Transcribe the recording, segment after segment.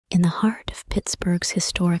In the heart of Pittsburgh's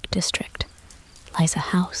historic district lies a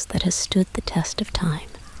house that has stood the test of time.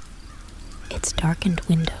 Its darkened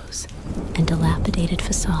windows and dilapidated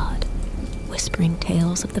facade whispering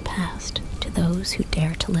tales of the past to those who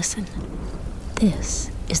dare to listen.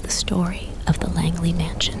 This is the story of the Langley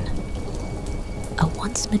Mansion, a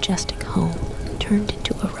once majestic home turned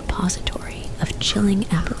into a repository of chilling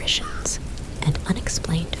apparitions and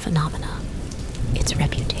unexplained phenomena. Its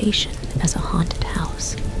reputation as a haunted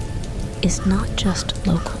house is not just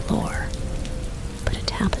local lore, but a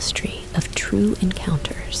tapestry of true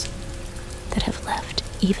encounters that have left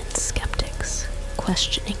even skeptics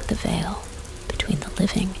questioning the veil between the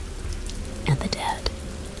living and the dead.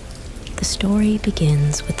 The story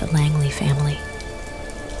begins with the Langley family,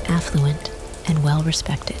 affluent and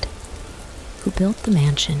well-respected, who built the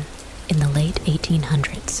mansion in the late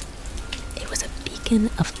 1800s. It was a beacon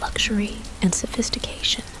of luxury and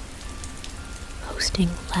sophistication, hosting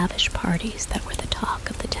lavish parties that were the talk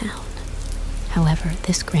of the town. However,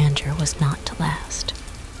 this grandeur was not to last.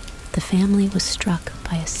 The family was struck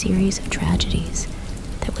by a series of tragedies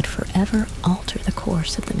that would forever alter the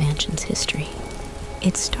course of the mansion's history.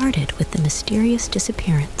 It started with the mysterious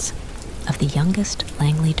disappearance of the youngest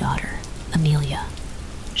Langley daughter, Amelia.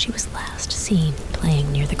 She was last seen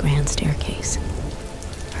playing near the grand staircase,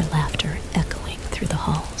 her laughter echoing through the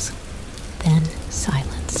halls. Then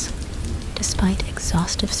silence. Despite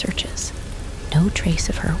exhaustive searches, no trace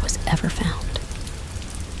of her was ever found.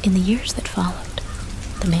 In the years that followed,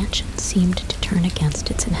 the mansion seemed to turn against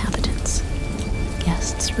its inhabitants.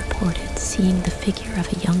 Guests reported seeing the figure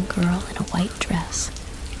of a young girl in a white dress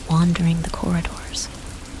wandering the corridors,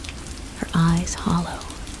 her eyes hollow,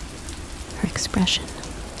 her expression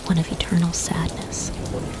one of eternal sadness.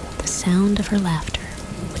 The sound of her laughter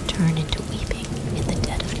would turn into weeping in the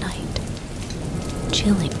dead of night,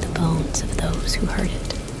 chilling the bones of those who heard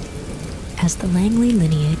it. As the Langley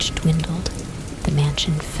lineage dwindled, the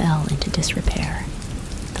mansion fell into disrepair.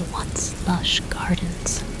 The once lush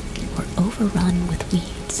gardens were overrun with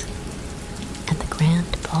weeds, and the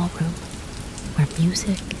grand ballroom, where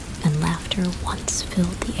music and laughter once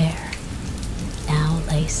filled the air, now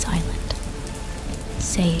lay silent,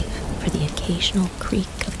 save for the occasional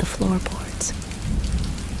creak of the floorboards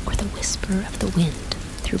or the whisper of the wind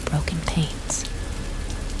through broken panes.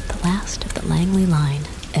 The last of the Langley line,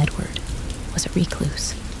 Edward, was a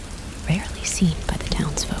recluse, rarely seen by the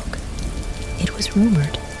townsfolk. It was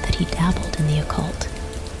rumored that he dabbled in the occult,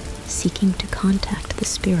 seeking to contact the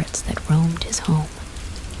spirits that roamed his home.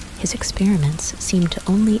 His experiments seemed to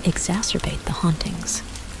only exacerbate the hauntings,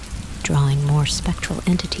 drawing more spectral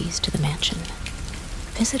entities to the mansion.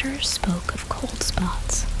 Visitors spoke of cold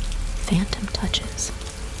spots, phantom touches,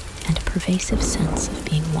 and a pervasive sense of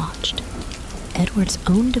being watched. Edward's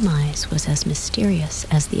own demise was as mysterious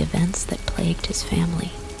as the events that plagued his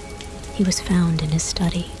family. He was found in his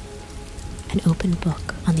study, an open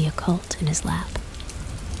book on the occult in his lap,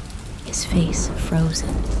 his face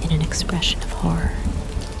frozen in an expression of horror.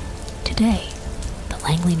 Today, the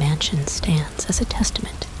Langley Mansion stands as a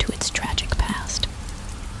testament to its tragic past.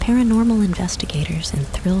 Paranormal investigators and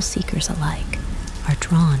thrill seekers alike are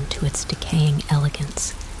drawn to its decaying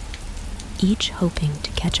elegance, each hoping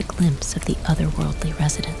to catch a glimpse of the otherworldly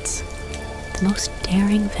residents, the most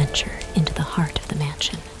daring venture into the heart of the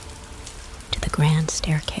mansion, to the grand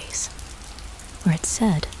staircase, where it's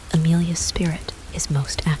said Amelia's spirit is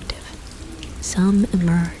most active. Some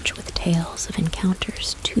emerge with tales of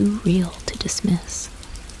encounters too real to dismiss,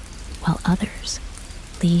 while others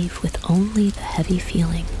leave with only the heavy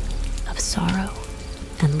feeling of sorrow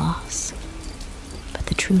and loss. But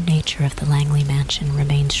the true nature of the Langley Mansion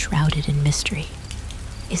remains shrouded in mystery.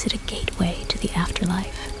 Is it a gateway to the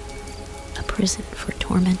afterlife, a prison for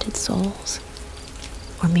tormented souls,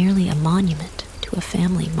 or merely a monument to a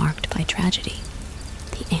family marked by tragedy?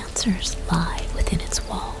 The answers lie within its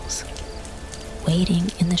walls,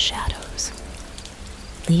 waiting in the shadows,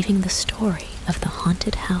 leaving the story of the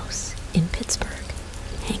haunted house in Pittsburgh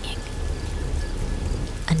hanging.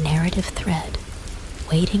 A narrative thread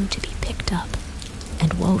waiting to be picked up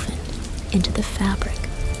and woven into the fabric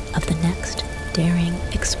of the next daring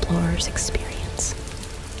explorer's experience.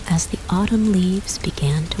 As the autumn leaves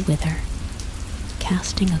began to wither,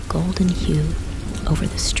 casting a golden hue over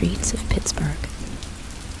the streets of Pittsburgh,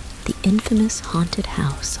 the infamous haunted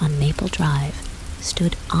house on Maple Drive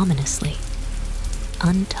stood ominously,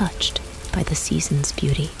 untouched by the season's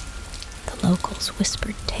beauty. The locals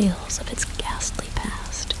whispered tales of its ghastly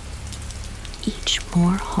past, each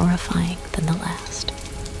more horrifying than the last,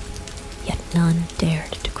 yet none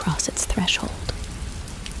dared to cross its threshold.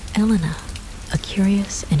 Elena, a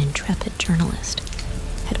curious and intrepid journalist,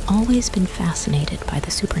 had always been fascinated by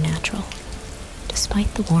the supernatural.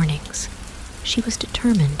 Despite the warnings, she was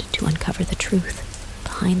determined to uncover the truth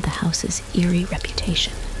behind the house's eerie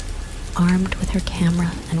reputation. Armed with her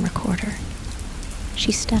camera and recorder,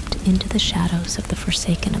 she stepped into the shadows of the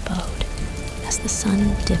forsaken abode as the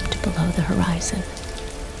sun dipped below the horizon,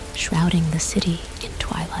 shrouding the city in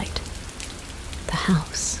twilight. The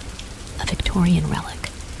house, a Victorian relic,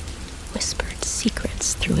 whispered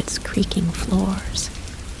secrets through its creaking floors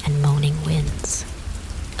and moaning winds.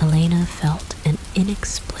 Elena felt an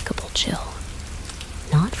inexplicable chill,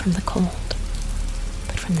 not from the cold,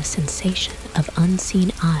 but from the sensation of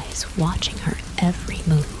unseen eyes watching her every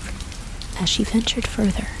move. As she ventured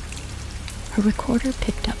further, her recorder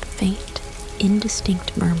picked up faint,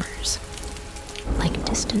 indistinct murmurs, like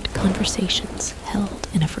distant conversations held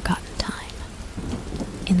in a forgotten time.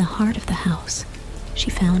 In the heart of the house, she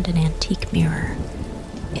found an antique mirror,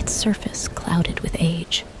 its surface clouded with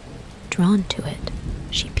age. Drawn to it,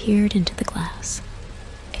 she peered into the glass,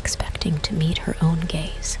 expecting to meet her own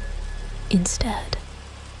gaze. Instead,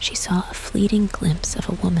 she saw a fleeting glimpse of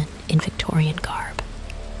a woman in Victorian garb.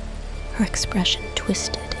 Her expression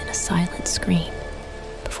twisted in a silent scream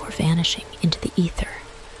before vanishing into the ether.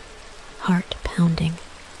 Heart pounding,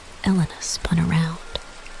 Elena spun around,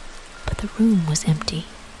 but the room was empty,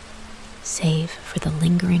 save for the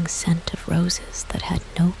lingering scent of roses that had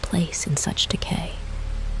no place in such decay.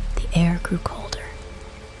 The air grew colder,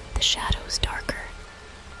 the shadows darker,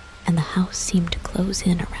 and the house seemed to close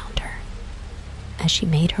in around her. As she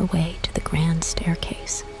made her way to the grand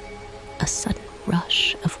staircase, a sudden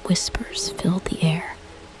rush of whispers filled the air,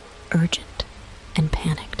 urgent and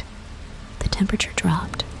panicked. The temperature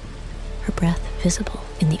dropped, her breath visible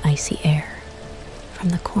in the icy air. From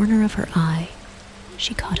the corner of her eye,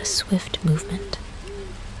 she caught a swift movement,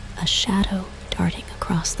 a shadow darting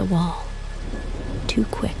across the wall, too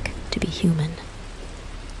quick to be human.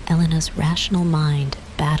 Elena's rational mind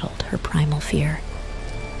battled her primal fear.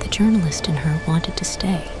 The journalist in her wanted to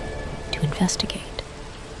stay, to investigate,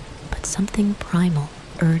 but something primal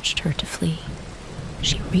urged her to flee.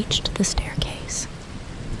 She reached the staircase,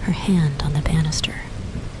 her hand on the banister,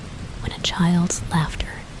 when a child's laughter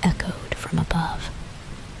echoed from above,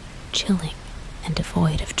 chilling and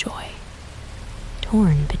devoid of joy.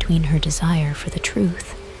 Torn between her desire for the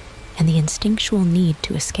truth and the instinctual need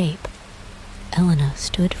to escape, Elena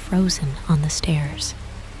stood frozen on the stairs.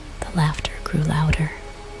 The laughter grew louder,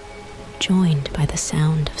 joined by the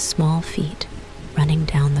sound of small feet running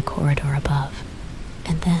down the corridor above.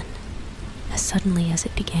 And then, as suddenly as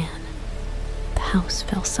it began, the house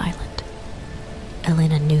fell silent.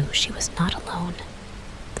 Elena knew she was not alone.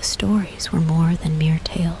 The stories were more than mere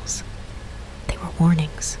tales. They were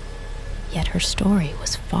warnings, yet her story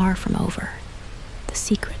was far from over. The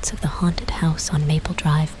secrets of the haunted house on Maple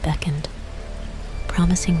Drive beckoned,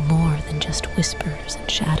 promising more than just whispers and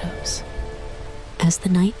shadows. As the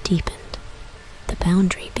night deepened, the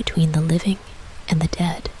boundary between the living and the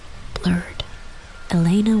dead blurred.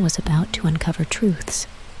 Elena was about to uncover truths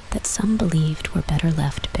that some believed were better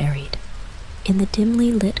left buried. In the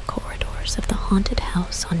dimly lit corridors of the haunted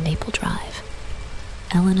house on Maple Drive,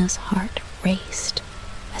 Elena's heart raced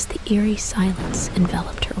as the eerie silence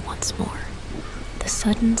enveloped her once more. The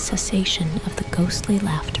sudden cessation of the ghostly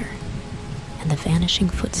laughter and the vanishing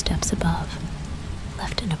footsteps above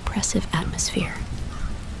left an oppressive atmosphere,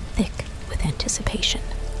 thick with anticipation.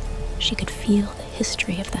 She could feel the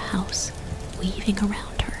history of the house weaving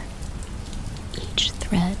around her, each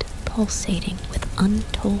thread pulsating with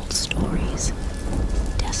untold stories,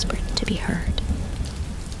 desperate to be heard.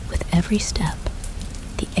 With every step,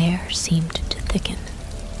 the air seemed to thicken,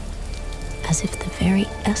 as if the very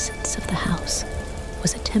essence of the house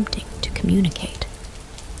was attempting to communicate,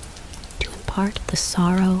 to impart the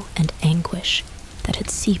sorrow and anguish that had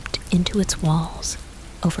seeped into its walls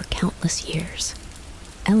over countless years.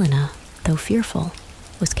 Elena, though fearful,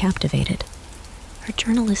 was captivated. Her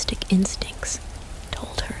journalistic instincts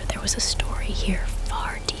told her there was a story here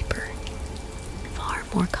far deeper, far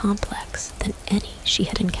more complex than any she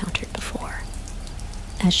had encountered before.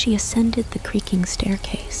 As she ascended the creaking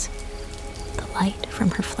staircase, the light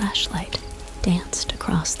from her flashlight danced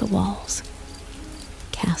across the walls,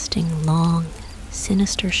 casting long,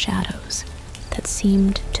 sinister shadows that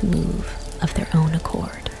seemed to move of their own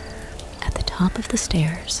accord. At the top of the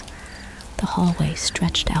stairs, the hallway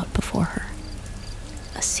stretched out before her,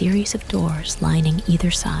 a series of doors lining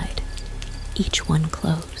either side, each one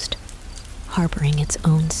closed, harboring its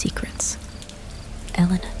own secrets.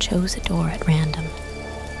 Elena chose a door at random,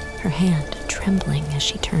 her hand trembling as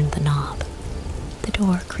she turned the knob. The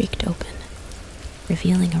door creaked open,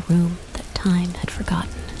 revealing a room that time had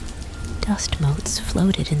forgotten. Dust motes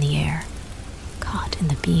floated in the air, caught in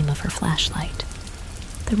the beam of her flashlight.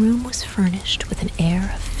 The room was furnished with an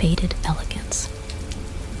air of faded elegance.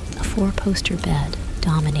 A four-poster bed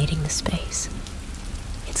dominating the space,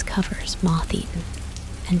 its covers moth-eaten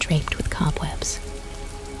and draped with cobwebs.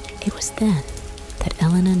 It was then that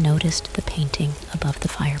Elena noticed the painting above the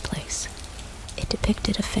fireplace. It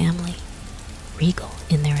depicted a family, regal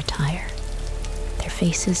in their attire, their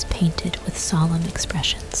faces painted with solemn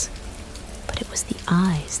expressions. But it was the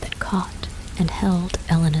eyes that caught and held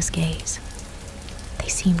Elena's gaze. They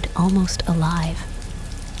seemed almost alive,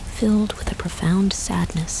 filled with a profound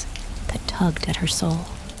sadness that tugged at her soul.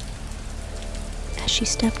 As she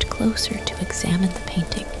stepped closer to examine the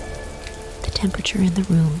painting, the temperature in the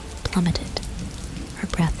room plummeted. Her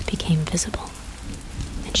breath became visible,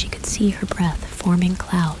 and she could see her breath forming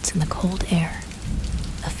clouds in the cold air.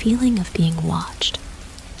 A feeling of being watched,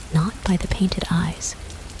 not by the painted eyes,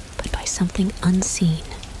 but by something unseen,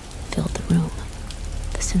 filled the room.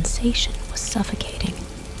 The sensation was suffocating,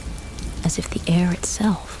 as if the air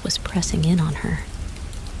itself was pressing in on her.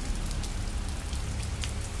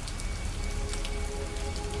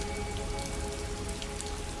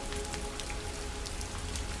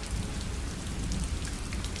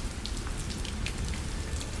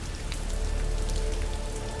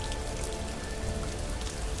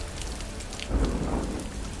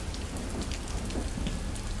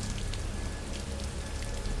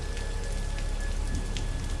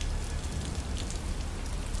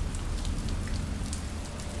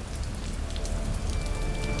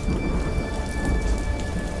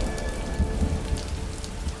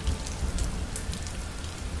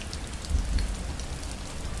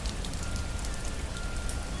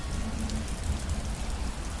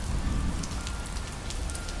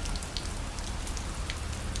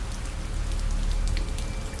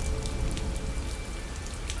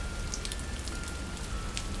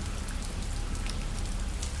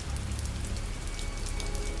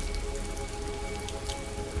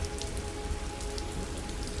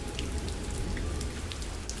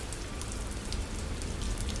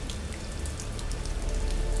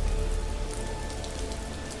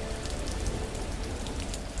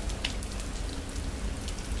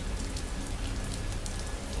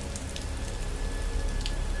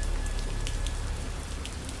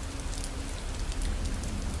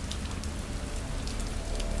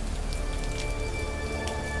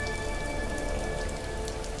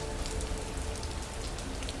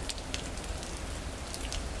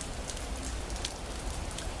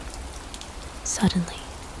 Suddenly,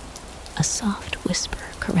 a soft whisper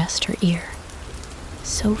caressed her ear,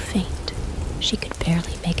 so faint she could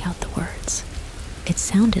barely make out the words. It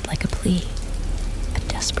sounded like a plea, a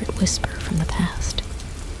desperate whisper from the past,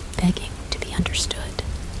 begging to be understood.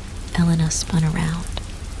 Elena spun around,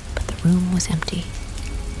 but the room was empty,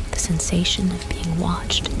 the sensation of being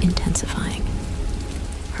watched intensifying.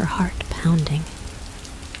 Her heart pounding,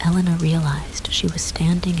 Elena realized she was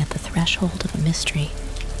standing at the threshold of a mystery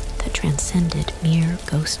that transcended mere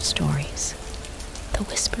ghost stories. The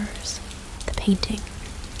whispers, the painting,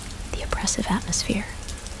 the oppressive atmosphere,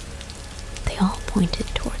 they all pointed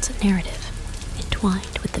towards a narrative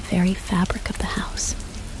entwined with the very fabric of the house.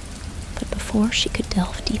 But before she could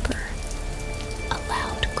delve deeper, a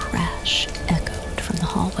loud crash echoed from the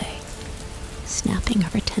hallway, snapping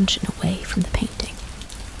her attention away from the painting.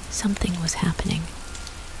 Something was happening,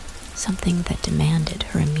 something that demanded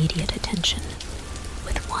her immediate attention.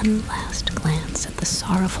 With one last glance at the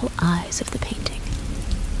sorrowful eyes of the painting,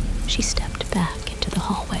 she stepped back into the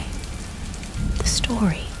hallway. The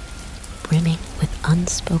story, brimming with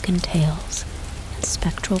unspoken tales and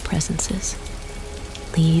spectral presences,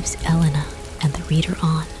 leaves Elena and the reader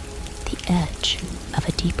on the edge of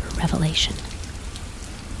a deeper revelation.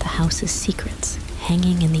 The house's secrets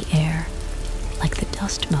hanging in the air like the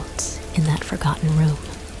dust motes in that forgotten room.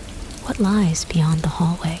 What lies beyond the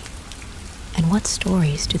hallway? And what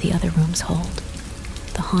stories do the other rooms hold?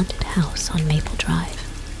 The haunted house on Maple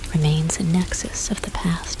Drive remains a nexus of the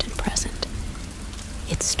past and present,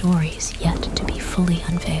 its stories yet to be fully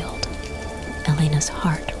unveiled. Elena's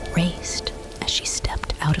heart raced as she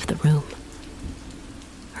stepped out of the room,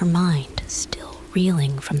 her mind still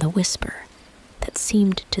reeling from the whisper that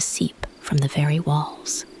seemed to seep from the very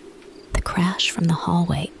walls. The crash from the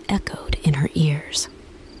hallway echoed in her ears,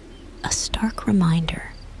 a stark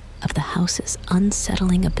reminder of the house's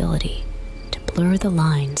unsettling ability to blur the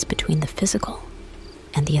lines between the physical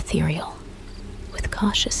and the ethereal. With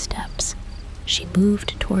cautious steps, she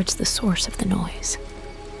moved towards the source of the noise,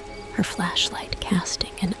 her flashlight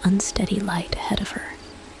casting an unsteady light ahead of her.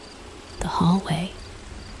 The hallway,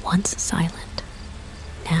 once silent,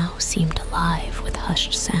 now house seemed alive with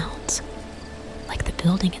hushed sounds, like the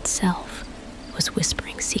building itself was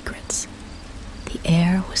whispering secrets. The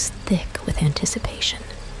air was thick with anticipation,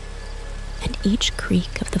 and each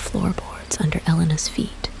creak of the floorboards under Elena's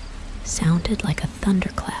feet sounded like a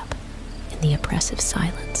thunderclap in the oppressive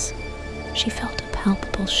silence. She felt a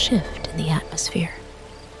palpable shift in the atmosphere,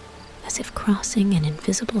 as if crossing an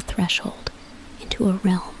invisible threshold into a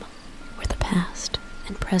realm where the past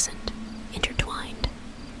and present intertwined.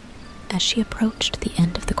 As she approached the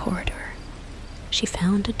end of the corridor, she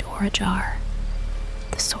found a door ajar,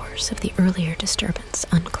 the source of the earlier disturbance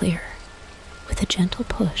unclear. With a gentle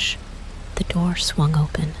push, the door swung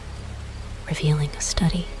open, revealing a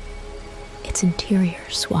study, its interior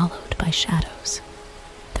swallowed by shadows.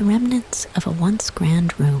 The remnants of a once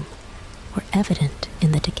grand room were evident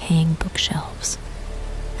in the decaying bookshelves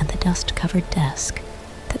and the dust-covered desk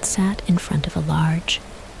that sat in front of a large,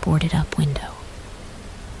 boarded-up window.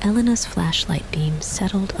 Elena's flashlight beam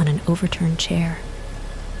settled on an overturned chair,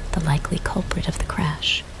 the likely culprit of the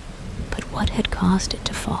crash. But what had caused it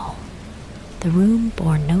to fall? The room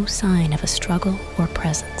bore no sign of a struggle or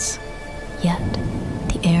presence, yet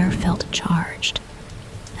the air felt charged,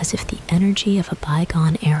 as if the energy of a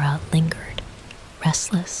bygone era lingered,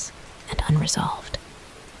 restless and unresolved.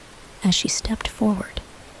 As she stepped forward,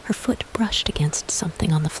 her foot brushed against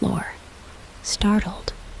something on the floor.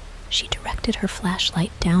 Startled, she directed her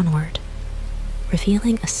flashlight downward,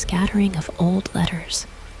 revealing a scattering of old letters,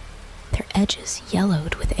 their edges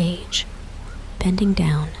yellowed with age. Bending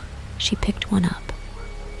down, she picked one up,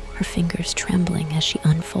 her fingers trembling as she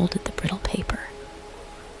unfolded the brittle paper.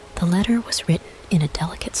 The letter was written in a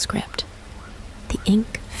delicate script, the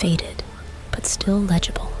ink faded but still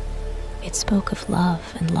legible. It spoke of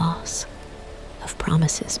love and loss, of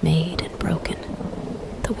promises made and broken.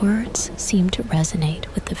 The words seemed to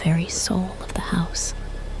resonate with the very soul of the house,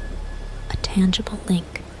 a tangible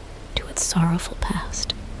link to its sorrowful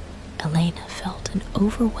past. Elena felt an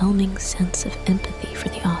overwhelming sense of empathy for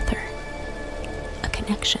the author, a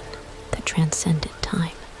connection that transcended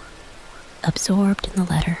time. Absorbed in the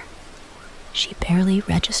letter, she barely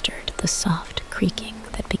registered the soft creaking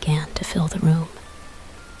that began to fill the room,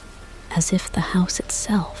 as if the house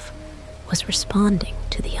itself was responding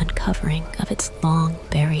to the uncovering of its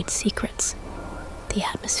long-buried secrets. The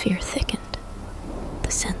atmosphere thickened,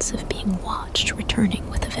 the sense of being watched returning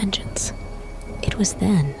with a vengeance. It was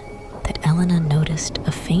then that Elena noticed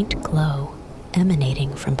a faint glow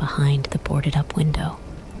emanating from behind the boarded-up window,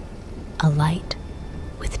 a light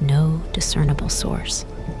with no discernible source.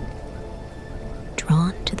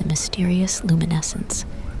 Drawn to the mysterious luminescence,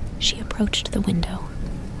 she approached the window,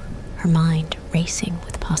 her mind racing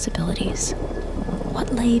with possibilities.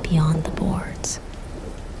 What lay beyond the boards,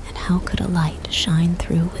 and how could a light shine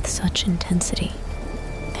through with such intensity?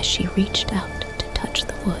 As she reached out to touch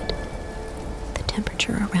the wood, the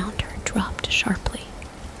temperature around her dropped sharply,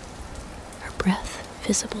 her breath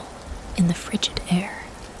visible in the frigid air.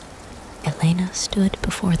 Elena stood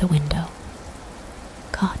before the window,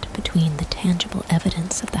 caught between the tangible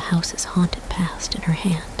evidence of the house's haunted past in her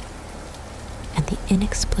hand and the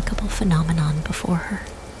inexplicable phenomenon before her,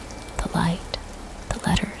 the light, the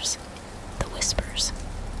letters, the whispers.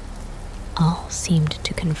 All seemed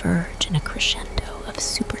to converge in a crescendo of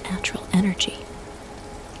supernatural energy,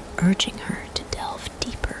 urging her to delve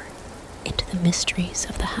deeper into the mysteries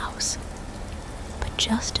of the house. But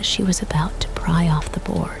just as she was about to pry off the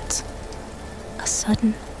boards, a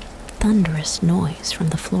sudden, thunderous noise from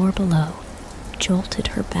the floor below jolted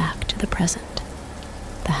her back to the present.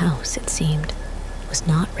 The house, it seemed, was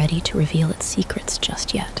not ready to reveal its secrets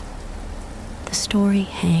just yet. The story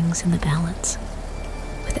hangs in the balance,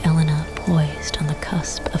 with Elena poised on the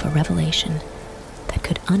cusp of a revelation that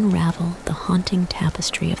could unravel the haunting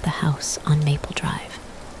tapestry of the house on Maple Drive.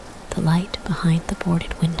 The light behind the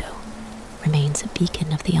boarded window remains a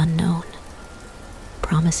beacon of the unknown,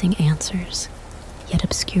 promising answers, yet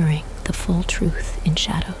obscuring the full truth in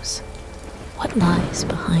shadows. What lies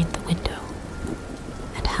behind the window?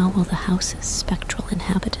 And how will the house's spectral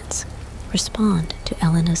inhabitants respond to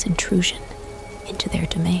Elena's intrusion into their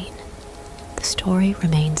domain? The story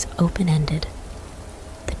remains open-ended,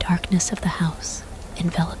 the darkness of the house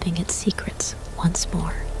enveloping its secrets once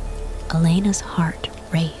more. Elena's heart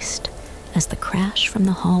raced as the crash from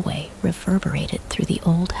the hallway reverberated through the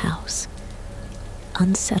old house,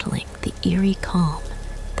 unsettling the eerie calm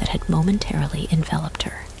that had momentarily enveloped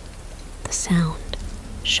her. The sound,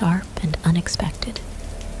 sharp and unexpected,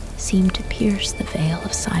 seemed to pierce the veil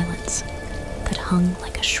of silence that hung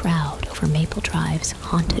like a shroud over Maple Drive's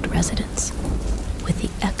haunted residence. With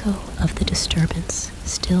the echo of the disturbance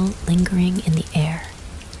still lingering in the air,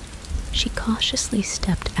 she cautiously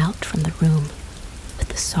stepped out from the room with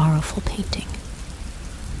the sorrowful painting,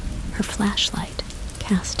 her flashlight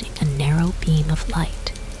casting a narrow beam of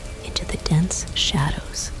light into the dense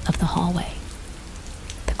shadows of the hallway.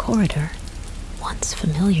 The corridor, once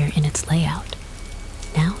familiar in its layout,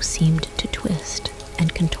 now seemed to twist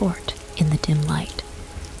and contort in the dim light,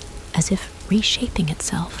 as if reshaping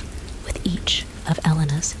itself with each of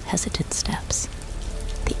Elena's hesitant steps.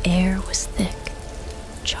 The air was thick,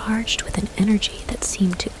 charged with an energy that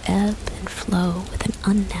seemed to ebb and flow with an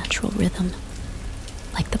unnatural rhythm,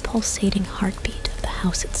 like the pulsating heartbeat of the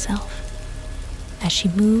house itself. As she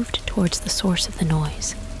moved towards the source of the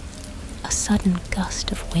noise, a sudden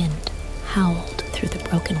gust of wind howled through the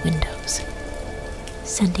broken windows,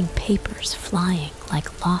 sending papers flying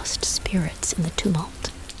like lost spirits in the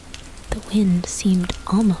tumult. The wind seemed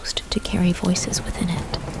almost to carry voices within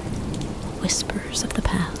it, whispers of the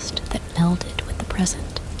past that melded with the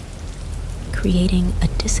present, creating a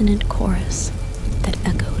dissonant chorus that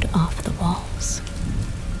echoed off the walls.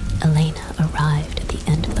 Elena arrived at the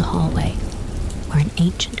end of the hallway where an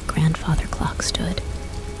ancient grandfather clock stood,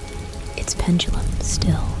 its pendulum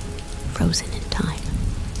still, frozen in time.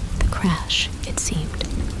 The crash, it seemed,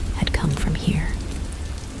 had come from here.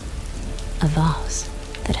 A vase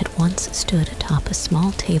that had once stood atop a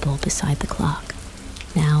small table beside the clock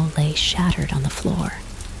now lay shattered on the floor,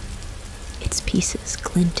 its pieces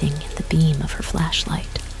glinting in the beam of her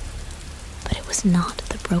flashlight. But it was not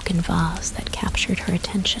the broken vase that captured her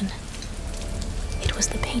attention. It was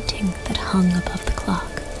the painting that hung above the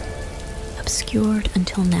clock, obscured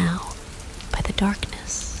until now by the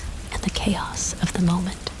darkness and the chaos of the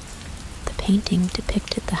moment. The painting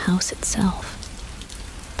depicted the house itself,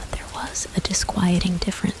 but there was a disquieting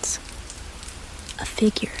difference. A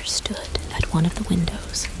figure stood at one of the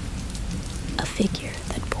windows, a figure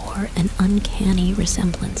that bore an uncanny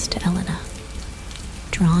resemblance to Elena.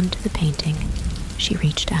 Drawn to the painting, she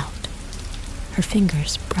reached out, her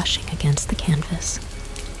fingers brushing against the canvas,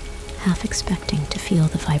 half expecting to feel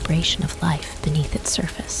the vibration of life beneath its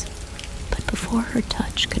surface. But before her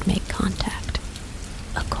touch could make contact,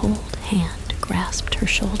 a cold hand grasped her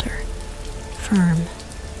shoulder, firm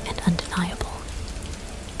and undeniable.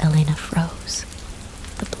 Elena froze,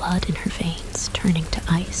 the blood in her veins turning to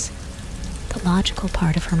ice. The logical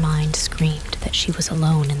part of her mind screamed that she was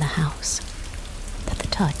alone in the house, that the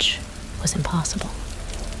touch was impossible.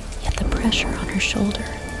 Yet the pressure on her shoulder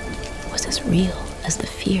was as real as the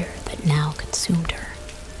fear that now consumed her.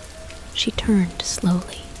 She turned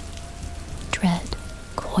slowly, dread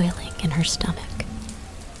coiling in her stomach,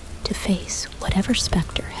 to face whatever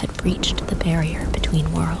specter had breached the barrier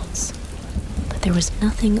between worlds. But there was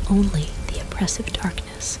nothing, only the oppressive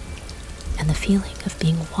darkness and the feeling of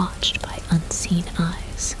being watched by unseen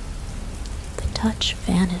eyes. The touch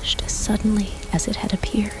vanished as suddenly as it had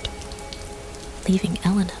appeared, leaving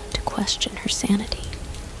Elena to question her sanity,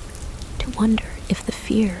 to wonder if the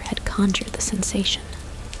fear had conjured the sensation.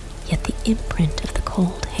 Yet the imprint of the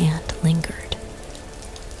cold hand lingered,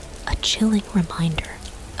 a chilling reminder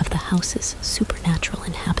of the house's supernatural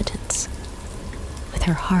inhabitants. With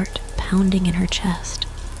her heart pounding in her chest,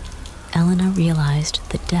 Elena realized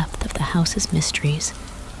the depth of the house's mysteries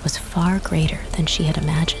was far greater than she had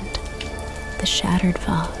imagined. The shattered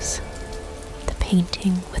vase, the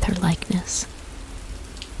painting with her likeness,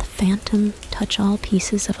 the phantom touch-all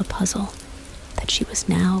pieces of a puzzle that she was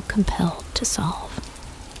now compelled to solve.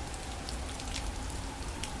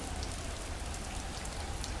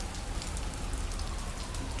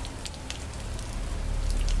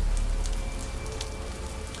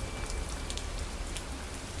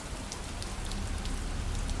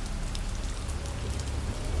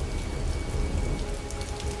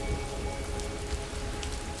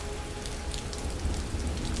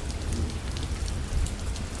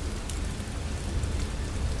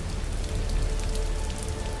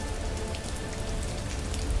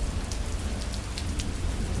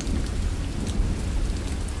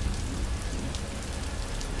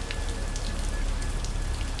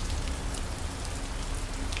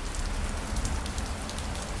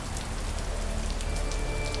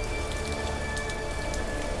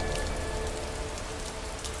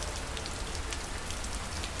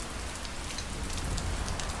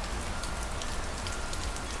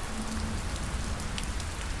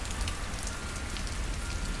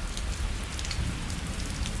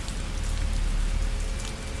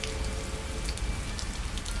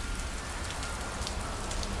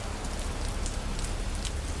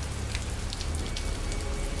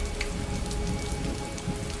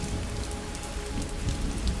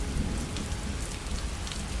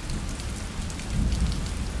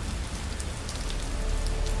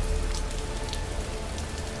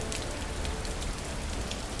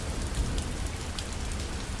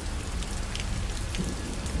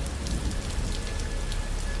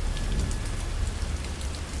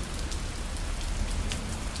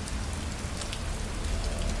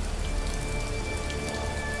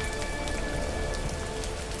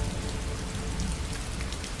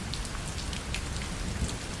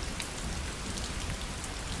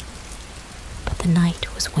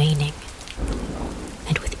 night was waning,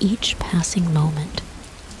 and with each passing moment,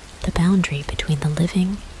 the boundary between the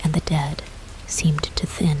living and the dead seemed to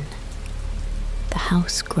thin, the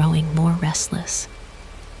house growing more restless,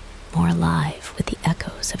 more alive with the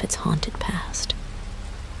echoes of its haunted past.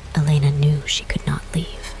 Elena knew she could not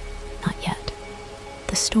leave, not yet.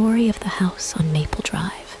 The story of the house on Maple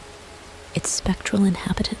Drive, its spectral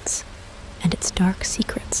inhabitants, and its dark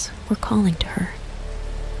secrets were calling to her,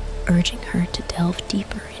 urging her to delve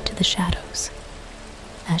deeper into the shadows.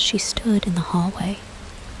 As she stood in the hallway,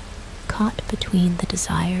 caught between the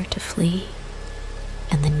desire to flee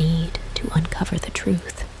and the need to uncover the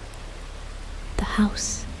truth, the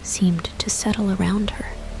house seemed to settle around her,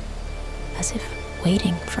 as if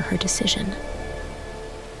waiting for her decision,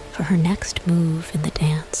 for her next move in the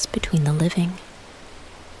dance between the living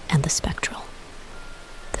and the spectral.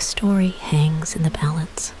 The story hangs in the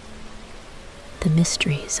balance, the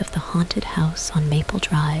mysteries of the haunted house on Maple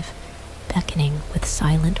Drive beckoning with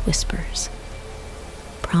silent whispers,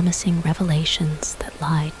 promising revelations that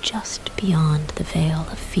lie just beyond the veil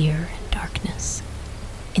of fear and darkness.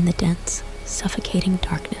 In the dense, suffocating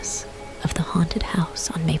darkness of the haunted house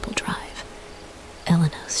on Maple Drive,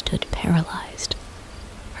 Elena stood paralyzed,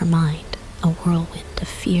 her mind a whirlwind of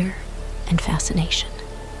fear and fascination.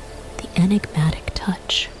 The enigmatic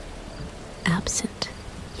touch, absent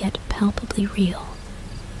yet palpably real,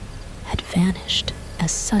 had vanished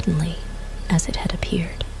as suddenly as it had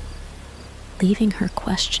appeared, leaving her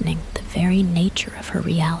questioning the very nature of her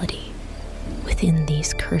reality within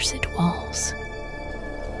these cursed walls.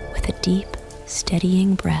 With a deep,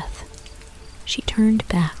 steadying breath, she turned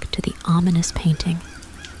back to the ominous painting,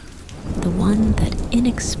 the one that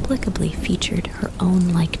inexplicably featured her own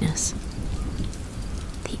likeness.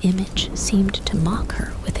 The image seemed to mock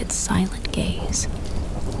her with its silent gaze,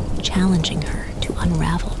 challenging her to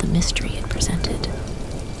unravel the mystery it presented.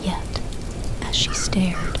 Yet, as she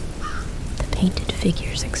stared, the painted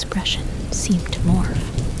figure's expression seemed to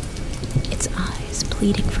morph, its eyes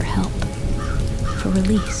pleading for help, for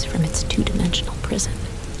release from its two-dimensional prison.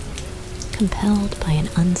 Compelled by an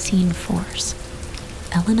unseen force,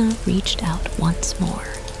 Elena reached out once more,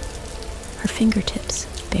 her fingertips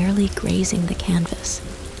barely grazing the canvas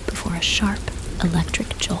before a sharp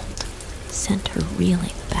electric jolt sent her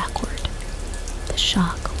reeling backward. The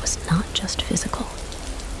shock was not just physical.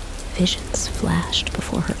 Visions flashed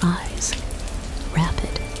before her eyes,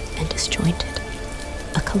 rapid and disjointed,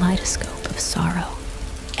 a kaleidoscope of sorrow,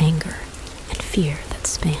 anger, and fear that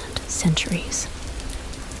spanned centuries.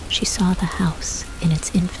 She saw the house in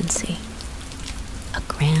its infancy, a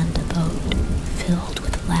grand abode filled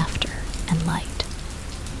with laughter and light,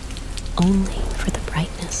 only for the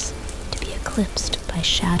brightness to be eclipsed by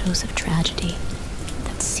shadows of tragedy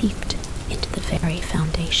that seeped into the very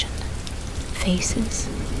foundation. Faces,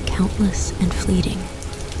 countless and fleeting,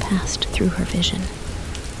 passed through her vision,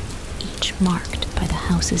 each marked by the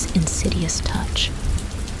house's insidious touch.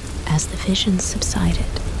 As the vision subsided,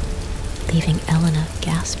 leaving Elena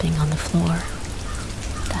gasping on the floor,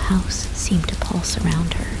 the house seemed to pulse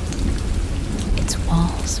around her, its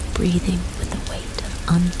walls breathing with the weight of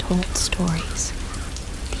untold stories.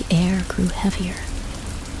 The air grew heavier,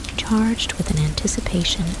 charged with an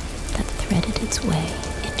anticipation that threaded its way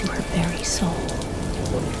into her very soul.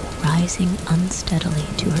 Rising unsteadily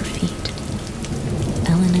to her feet,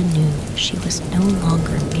 Elena knew she was no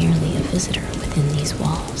longer merely a visitor within these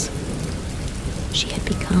walls. She had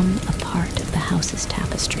become a part of the house's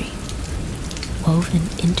tapestry, woven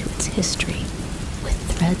into its history with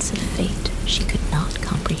threads of fate she could not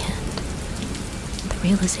comprehend. The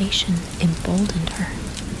realization emboldened her,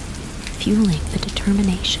 fueling the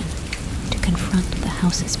determination to confront the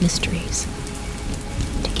house's mysteries,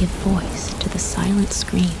 to give voice to the silent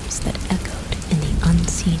screams that echoed in the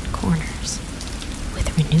unseen corners.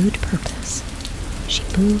 With renewed purpose, she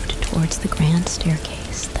moved towards the grand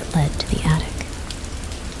staircase that led to the attic,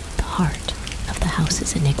 the heart of the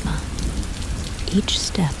house's enigma. Each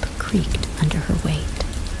step creaked under her weight,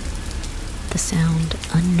 the sound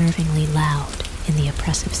unnervingly loud in the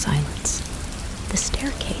oppressive silence. The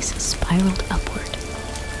staircase spiraled upward,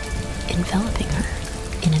 enveloping her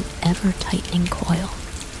in an ever-tightening coil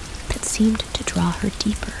that seemed to draw her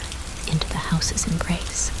deeper into the house's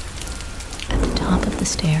embrace. At the top of the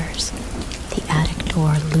stairs, the attic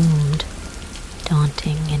door loomed,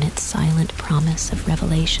 daunting in its silent promise of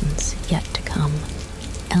revelations yet to come.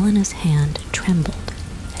 Elena's hand trembled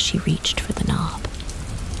as she reached for the knob,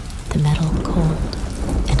 the metal cold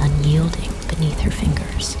and unyielding beneath her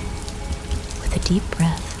fingers. With a deep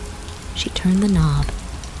breath, she turned the knob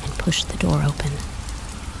and pushed the door open,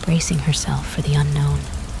 bracing herself for the unknown.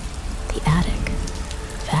 The attic,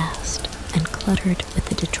 vast and cluttered with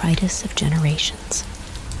the detritus of generations,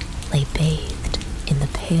 lay bathed in the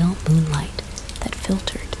pale moonlight that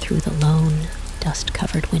filtered through the lone,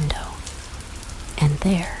 dust-covered window. And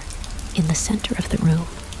there, in the center of the room,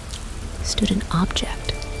 stood an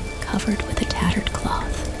object covered with a tattered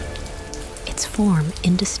cloth, its form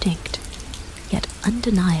indistinct, yet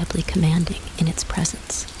undeniably commanding in its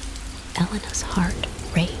presence. Elena's heart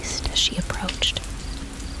raced as she approached,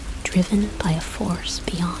 driven by a force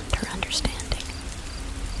beyond her understanding,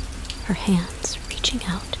 her hands reaching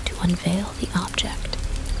out to unveil the object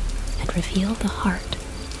and reveal the heart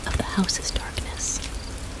of the house's darkness.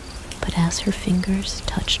 But as her fingers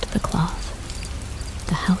touched the cloth,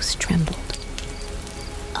 the house trembled,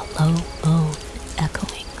 a low moan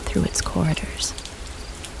echoing through its corridors,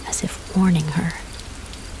 as if warning her,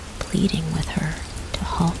 pleading with her to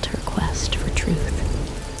halt her quest for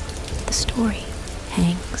truth. The story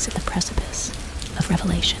hangs at the precipice of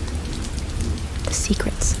revelation. The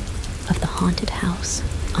secrets of the haunted house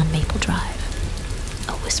on Maple Drive,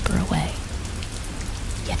 a whisper away,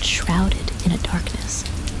 yet shrouded in a darkness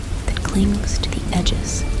that clings to the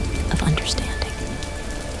edges of understanding,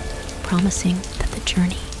 promising that the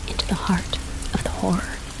journey into the heart of the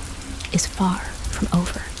horror is far from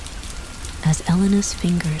over. As Elena's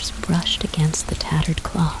fingers brushed against the tattered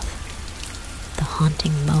cloth, the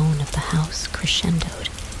haunting moan of the house crescendoed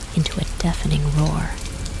into a deafening roar,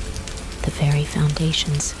 the very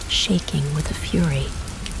foundations shaking with a fury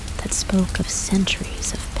that spoke of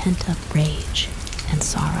centuries of pent-up rage and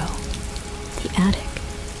sorrow. The attic,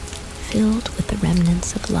 filled with the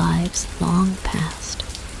remnants of lives long past,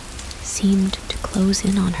 seemed to close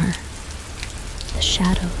in on her, the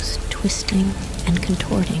shadows twisting and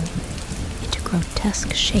contorting into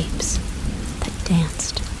grotesque shapes that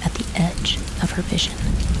danced at the edge of her vision.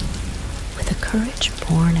 With a courage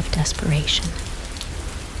born of desperation,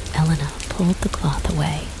 Elena pulled the cloth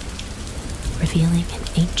away, revealing an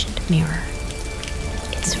ancient mirror,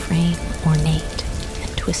 its frame ornate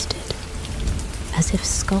and twisted, as if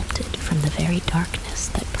sculpted from the very darkness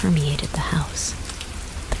that permeated the house.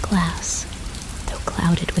 The glass, though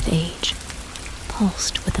clouded with age,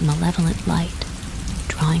 pulsed with a malevolent light,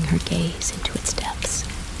 drawing her gaze into its depths.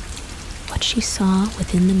 What she saw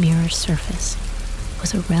within the mirror's surface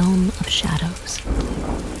was a realm of shadows,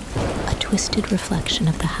 a twisted reflection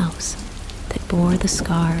of the house that bore the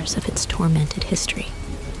scars of its tormented history.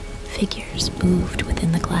 Figures moved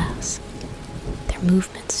within the glass, their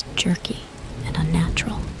movements jerky and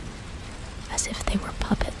unnatural, as if they were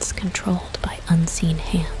puppets controlled by unseen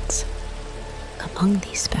hands. Among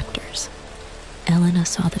these specters, Elena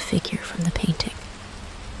saw the figure from the painting,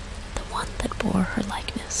 the one that bore her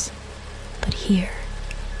likeness. But here,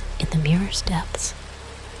 in the mirror's depths,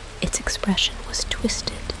 its expression was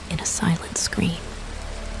twisted in a silent scream,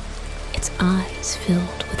 its eyes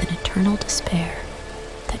filled with an eternal despair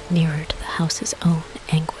that mirrored the house's own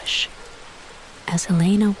anguish. As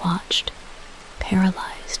Elena watched,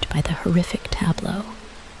 paralyzed by the horrific tableau,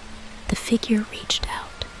 the figure reached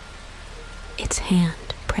out, its hand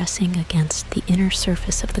pressing against the inner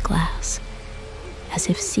surface of the glass, as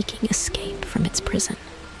if seeking escape from its prison.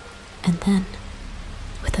 And then,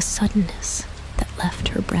 with a suddenness that left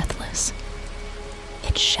her breathless,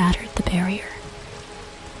 it shattered the barrier,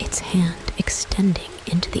 its hand extending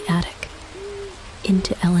into the attic,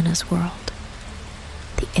 into Elena's world.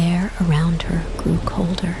 The air around her grew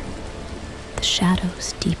colder, the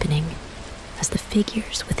shadows deepening as the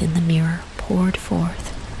figures within the mirror poured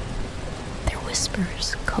forth, their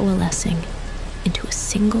whispers coalescing into a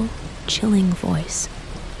single chilling voice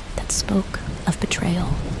that spoke of betrayal,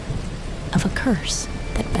 of a curse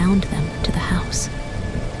that bound them to the house,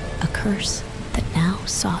 a curse that now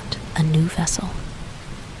sought a new vessel.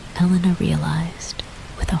 Elena realized,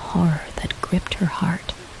 with a horror that gripped her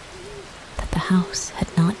heart, that the house had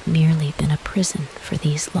not merely been a prison for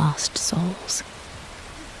these lost souls.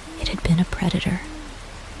 It had been a predator,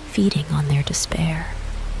 feeding on their despair,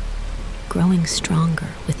 growing stronger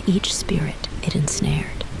with each spirit it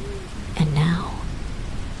ensnared. And now,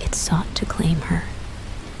 it sought to claim her,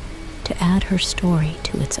 to add her story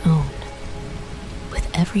to its own. With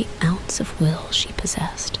every ounce of will she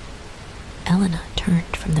possessed, Elena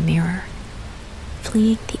turned from the mirror,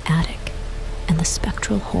 fleeing the attic and the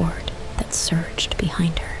spectral horde that surged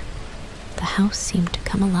behind her. The house seemed to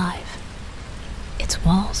come alive, its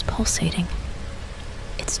walls pulsating,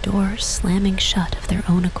 its doors slamming shut of their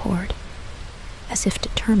own accord, as if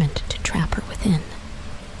determined to trap her within.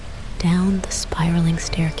 Down the spiraling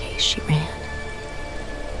staircase she ran,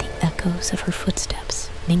 the echoes of her footsteps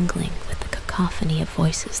mingling with the cacophony of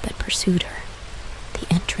voices that pursued her.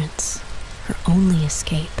 The entrance entrance, her only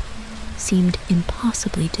escape, seemed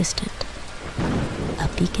impossibly distant, a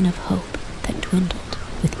beacon of hope that dwindled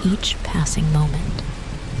with each passing moment.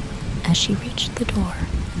 As she reached the door,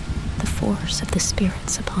 the force of the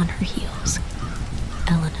spirits upon her heels,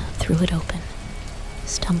 Elena threw it open,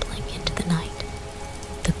 stumbling into the night.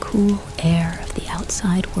 The cool air of the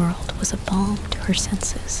outside world was a balm to her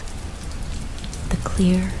senses. The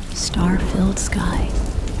clear, star-filled sky,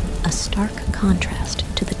 a stark contrast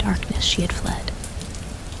to the darkness she had fled.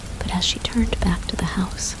 But as she turned back to the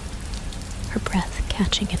house, her breath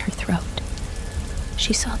catching in her throat,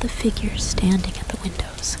 she saw the figures standing at the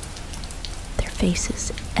windows, their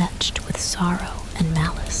faces etched with sorrow and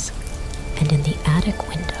malice, and in the attic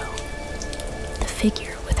window, the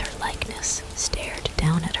figure with her likeness stared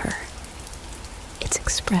down at her, its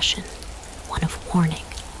expression one of warning,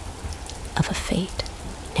 of a fate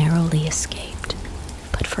narrowly escaped,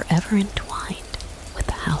 but forever entwined with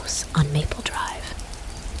the house on Maple Drive.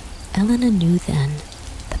 Elena knew then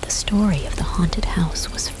that the story of the haunted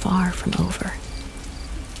house was far from over.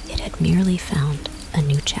 It had merely found a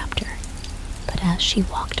new chapter, but as she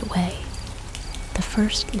walked away, the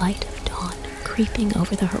first light of dawn creeping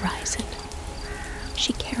over the horizon,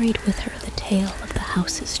 she carried with her the tale of the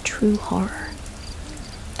house's true horror,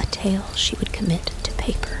 a tale she would commit to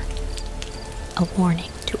paper, a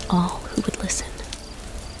warning to all who would listen.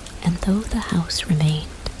 And though the house remained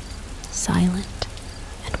silent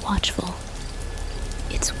and watchful,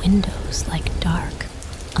 its windows like dark,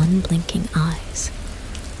 unblinking eyes,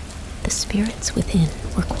 the spirits within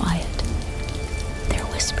were quiet, their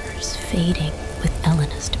whispers fading with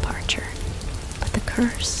Elena's departure. But the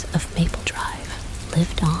curse of Maple Drive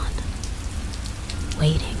lived on,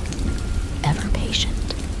 waiting, ever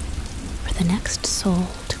patient, for the next soul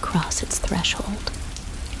to cross its threshold,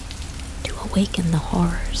 to awaken the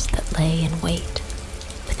horrors that lay in wait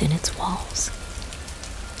within its walls.